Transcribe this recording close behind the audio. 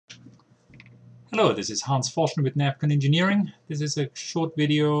Hello, this is Hans Forschner with Napcon Engineering. This is a short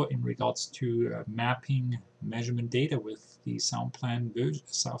video in regards to mapping measurement data with the SoundPLAN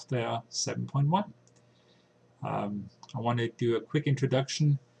software 7.1. I want to do a quick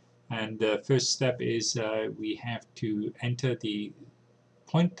introduction, and the first step is we have to enter the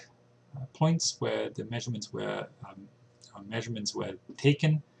points where the measurements were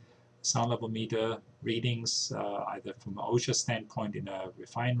taken, sound level meter readings, either from an OSHA standpoint in a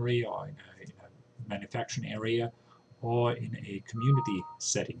refinery or in a manufacturing area or in a community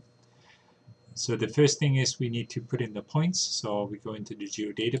setting. So the first thing is we need to put in the points. So we go into the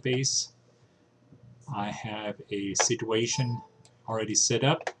geodatabase. I have a situation already set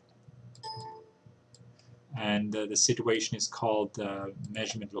up, and the situation is called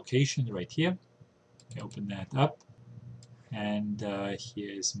measurement location right here. I open that up, and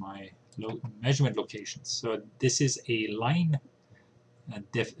here is my measurement location. So this is a line,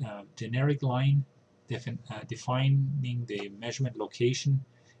 generic line defining the measurement location,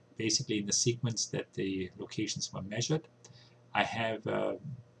 basically in the sequence that the locations were measured. I have a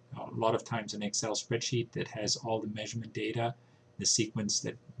lot of times an Excel spreadsheet that has all the measurement data, the sequence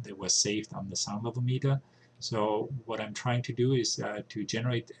that was saved on the sound level meter. So what I'm trying to do is to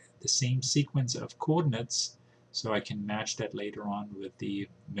generate the same sequence of coordinates so I can match that later on with the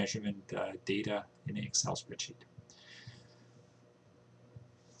measurement data in an Excel spreadsheet.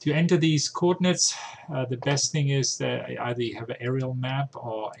 To enter these coordinates, the best thing is that either you have an aerial map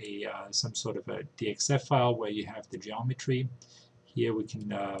or some sort of a DXF file where you have the geometry. Here we can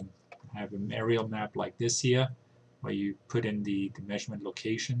have an aerial map like this here, where you put in the measurement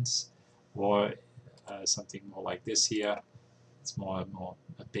locations, or something more like this here. It's more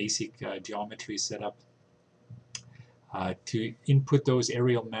a basic geometry setup. To input those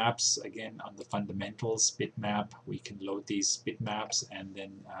aerial maps, again on the fundamentals bitmap, we can load these bitmaps and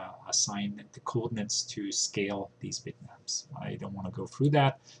then assign the coordinates to scale these bitmaps. I don't want to go through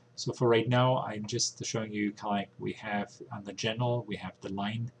that. So for right now, I'm just showing you kind of like we have on the general, we have the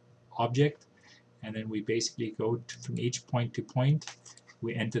line object, and then we basically go from each point to point.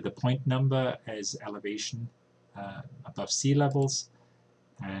 We enter the point number as elevation above sea levels,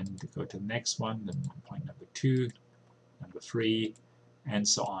 and go to the next one, then point number 2, number 3, and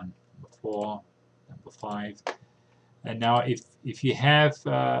so on, number 4, number 5. And now if you have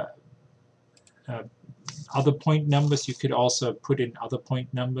other point numbers, you could also put in other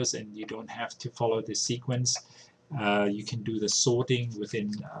point numbers, and you don't have to follow the sequence. You can do the sorting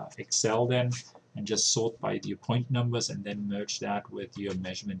within Excel then, and just sort by your point numbers and then merge that with your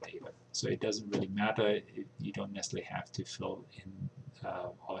measurement data. So it doesn't really matter. You don't necessarily have to fill in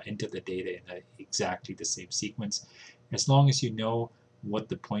or enter the data in exactly the same sequence, as long as you know what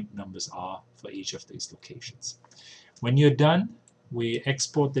the point numbers are for each of these locations. When you're done, we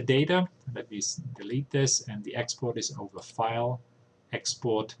export the data. Let me delete this, and the export is over File,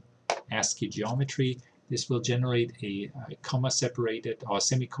 Export, ASCII Geometry. This will generate a comma separated or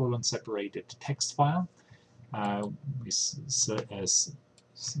semicolon separated text file.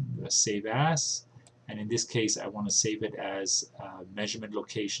 Save as, and in this case I want to save it as measurement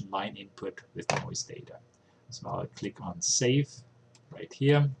location line input with noise data. So I'll click on Save right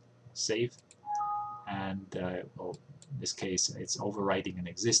here, Save, and well, in this case it's overwriting an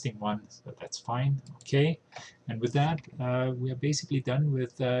existing one, so that's fine. Okay, and with that we are basically done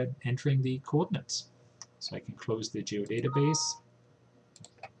with entering the coordinates. So I can close the geodatabase,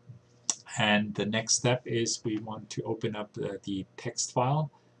 and the next step is we want to open up the text file.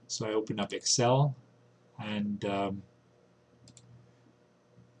 So I open up Excel, and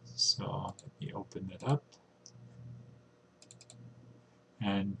so let me open it up.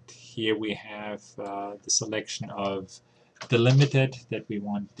 And here we have the selection of delimited, that we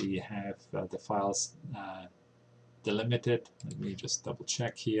want to have the files delimited. Let me just double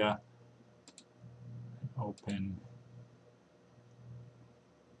check here. Open.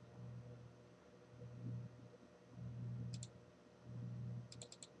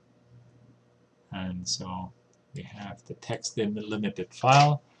 And so we have the text delimited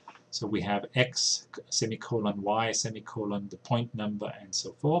file. So we have X, semicolon, Y, semicolon, the point number, and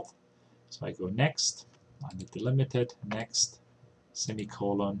so forth. So I go next, on the delimited, next,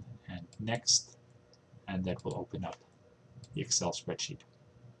 semicolon, and next, and that will open up the Excel spreadsheet.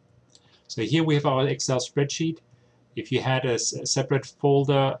 So here we have our Excel spreadsheet. If you had a separate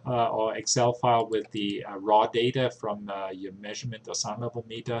folder or Excel file with the raw data from your measurement or sound level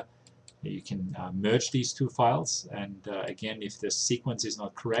meter, you can merge these two files, and again, if the sequence is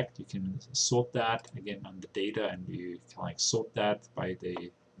not correct, you can sort that again on the data, and you can like sort that by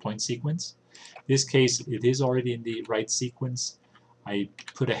the point sequence. In this case, it is already in the right sequence. I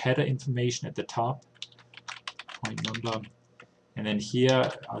put a header information at the top, point number, and then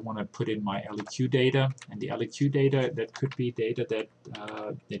here I want to put in my LEQ data, and the LEQ data, that could be data that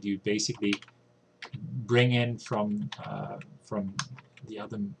that you basically bring in from the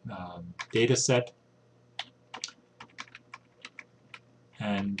other data set,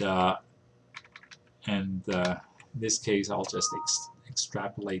 and in this case I'll just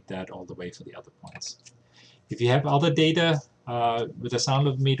extrapolate that all the way for the other points. If you have other data with a sound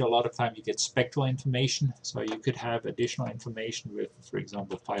level meter, a lot of time you get spectral information, so you could have additional information with, for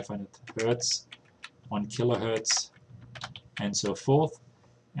example, 500 Hertz, 1 kilohertz, and so forth.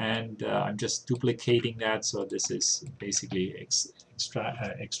 And I'm just duplicating that, so this is basically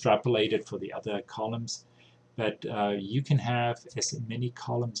extrapolated for the other columns. But you can have as many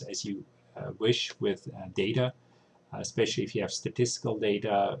columns as you wish with data, especially if you have statistical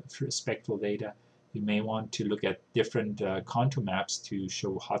data, spectral data. You may want to look at different contour maps to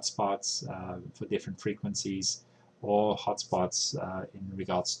show hotspots for different frequencies, or hotspots in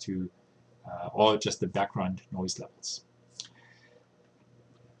regards to, or just the background noise levels.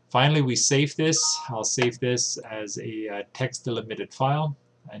 Finally, we save this. I'll save this as a text delimited file.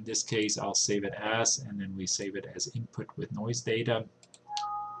 In this case, I'll save it as, and then we save it as input with noise data.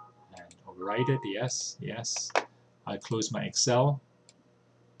 And overwrite it, yes, yes. I close my Excel.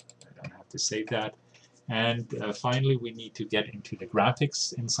 I don't have to save that. And finally, we need to get into the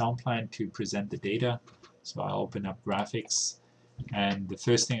graphics in SoundPLAN to present the data. So I'll open up graphics. And the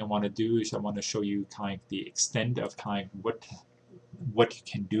first thing I want to do is I want to show you kind of the extent of kind of what you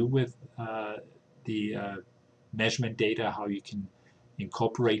can do with the measurement data, how you can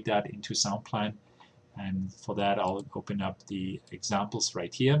incorporate that into SoundPLAN. And for that, I'll open up the examples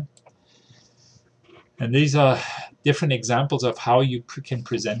right here. And these are different examples of how you can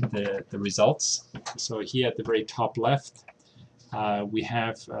present the results. So here at the very top left, we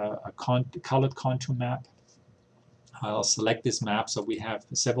have a colored contour map. I'll select this map. So we have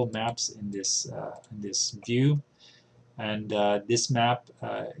several maps in this view. And this map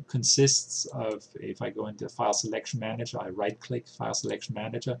consists of, if I go into File Selection Manager, I right-click File Selection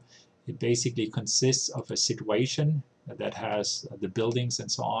Manager. It basically consists of a situation that has the buildings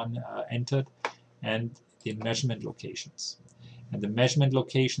and so on entered, and the measurement locations. And the measurement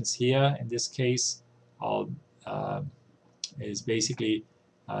locations here, in this case, is basically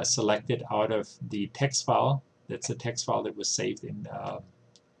selected out of the text file. That's a text file that was saved in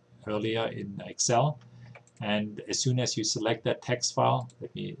earlier in Excel. And as soon as you select that text file,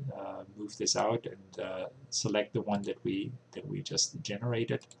 let me move this out and select the one that we just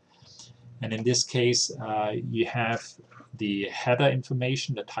generated. And in this case, you have the header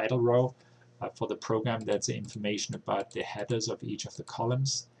information, the title row. For the program, that's the information about the headers of each of the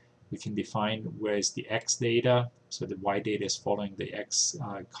columns. We can define where is the X data, so the Y data is following the X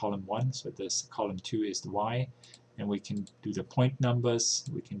column 1, so this column 2 is the Y. And we can do the point numbers,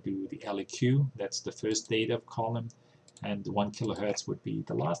 we can do the LEQ, that's the first data column, and the 1 kilohertz would be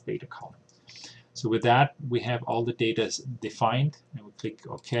the last data column. So with that, we have all the data defined, and we click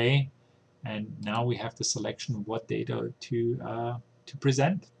OK. And now we have the selection of what data to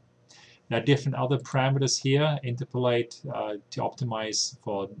present. There are different other parameters here, interpolate to optimize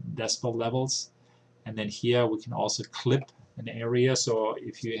for decibel levels. And then here we can also clip an area. So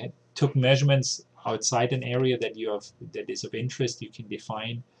if you took measurements outside an area that is of interest, you can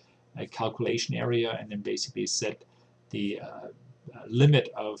define a calculation area and then basically set the limit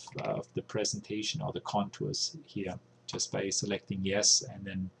of the presentation or the contours here, just by selecting yes and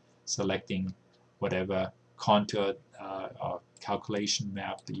then selecting whatever contour or calculation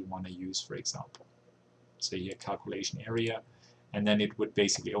map that you want to use, for example. So here, calculation area, and then it would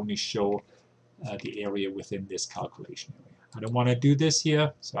basically only show the area within this calculation area. I don't want to do this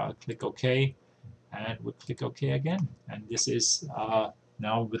here, so I'll click OK, and we'll click OK again. And this is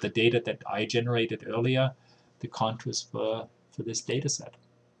now with the data that I generated earlier, the contours for this data set.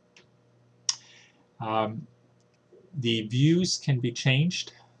 The views can be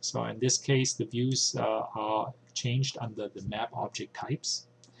changed. So in this case, the views are changed under the map object types.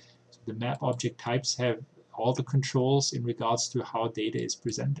 So the map object types have all the controls in regards to how data is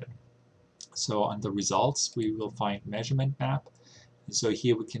presented. So under results, we will find measurement map. And so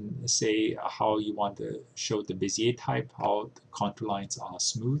here we can say how you want to show the Bezier type, how the contour lines are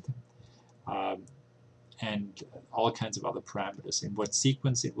smooth, and all kinds of other parameters. In what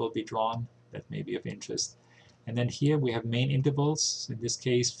sequence it will be drawn, that may be of interest. And then here we have main intervals. So in this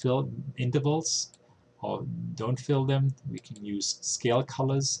case, fill intervals or don't fill them. We can use scale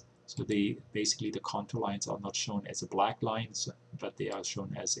colors. So basically the contour lines are not shown as a black line, but they are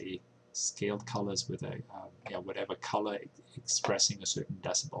shown as a scaled colors with a whatever color expressing a certain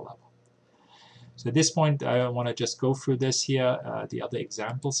decibel level. So at this point, I want to just go through this here, the other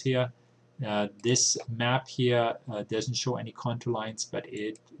examples here. This map here doesn't show any contour lines, but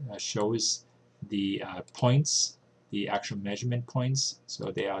it shows the points, the actual measurement points.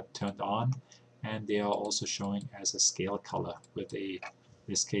 So they are turned on, and they are also showing as a scale color with a, in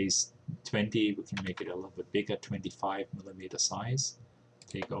this case, 20. We can make it a little bit bigger, 25 millimeter size.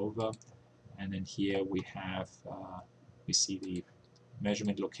 Take over, and then here we have we see the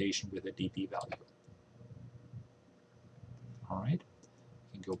measurement location with a dB value. All right,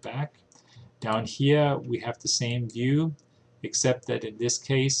 we can go back. Down here we have the same view, except that in this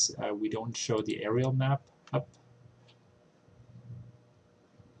case we don't show the aerial map up.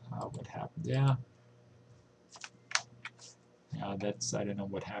 What happened there? That's, I don't know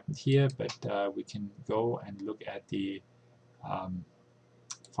what happened here, but we can go and look at the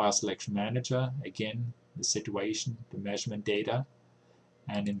file selection manager. Again, the situation, the measurement data,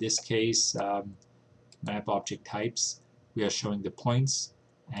 and in this case map object types, we are showing the points,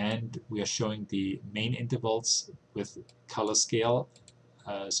 and we are showing the main intervals with color scale,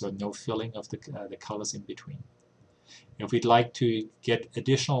 so no filling of the colors in between. If we'd like to get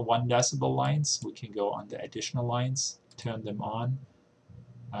additional 1 decibel lines, we can go on the additional lines, turn them on.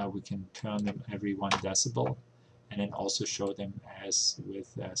 We can turn them every 1 decibel, and then also show them as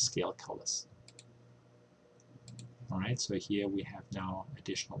with scale colors. All right, so here we have now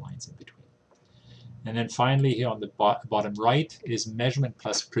additional lines in between. And then finally here on the bottom right is measurement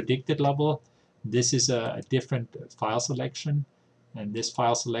plus predicted level. This is a different file selection, and this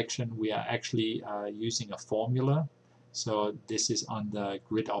file selection we are actually using a formula. So this is on the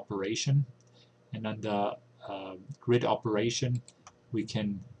grid operation, and under grid operation we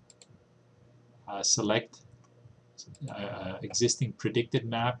can select existing predicted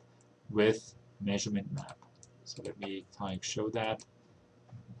map with measurement map. So let me kind of show that.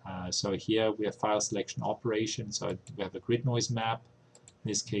 So here we have file selection operation, so we have a grid noise map. In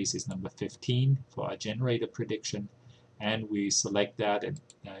this case is number 15 for a generator prediction, and we select that and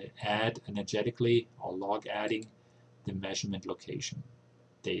add energetically or log adding the measurement location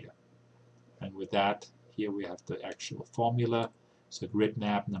data. And with that, here we have the actual formula. So grid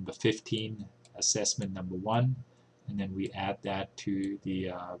map number 15, assessment number 1, and then we add that to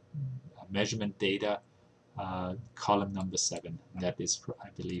the measurement data column number 7. That is, I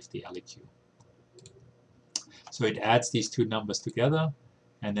believe, the LEQ. So it adds these two numbers together,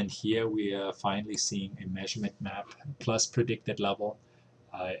 and then here we are finally seeing a measurement map plus predicted level.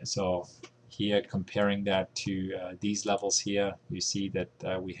 So here, comparing that to these levels here, you see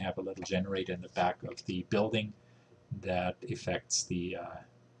that we have a little generator in the back of the building that affects the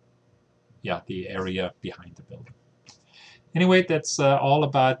the area behind the building. Anyway, that's all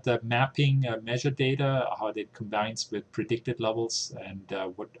about mapping measure data, how it combines with predicted levels, and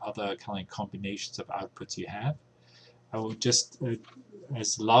what other kind of combinations of outputs you have. I will just,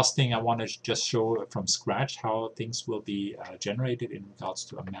 as the last thing, I want to just show from scratch how things will be generated in regards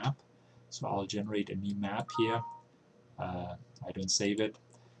to a map. So I'll generate a new map here. I don't save it,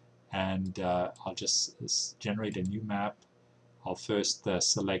 and I'll just generate a new map. I'll first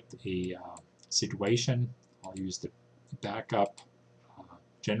select a situation. I'll use the backup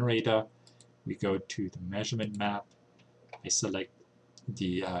generator. We go to the measurement map. I select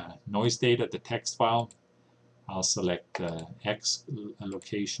the noise data, the text file. I'll select X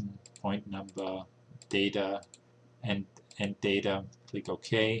location, point number, data, and data. Click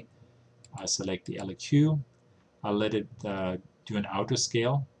OK. I select the LEQ. I'll let it do an auto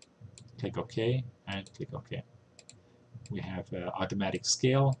scale. Click OK and click OK. We have automatic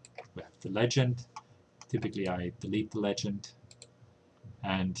scale. We have the legend. Typically I delete the legend,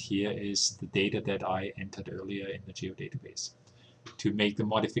 and here is the data that I entered earlier in the geodatabase. To make the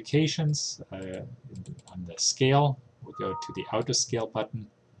modifications on the scale, we'll go to the auto scale button,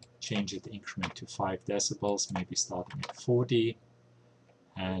 change it increment to 5 decibels, maybe starting at 40,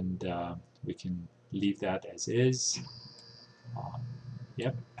 and we can leave that as is.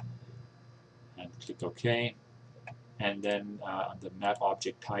 Yep, and click OK. And then on the map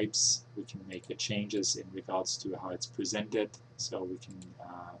object types, we can make the changes in regards to how it's presented. So we can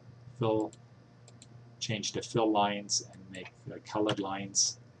change the fill lines and make colored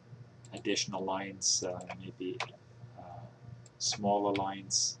lines, additional lines, maybe smaller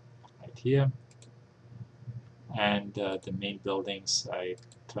lines right here. And the main buildings, I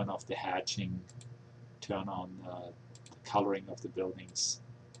turn off the hatching, turn on the coloring of the buildings,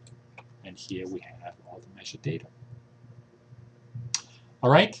 and here we have all the measured data. All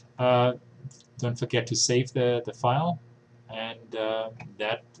right, don't forget to save the file, And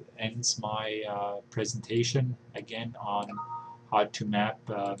that ends my presentation again on how to map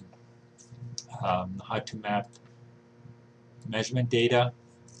measurement data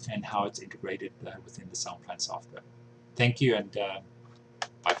and how it's integrated within the SoundPLAN software. Thank you, and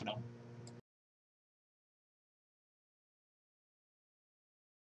bye for now.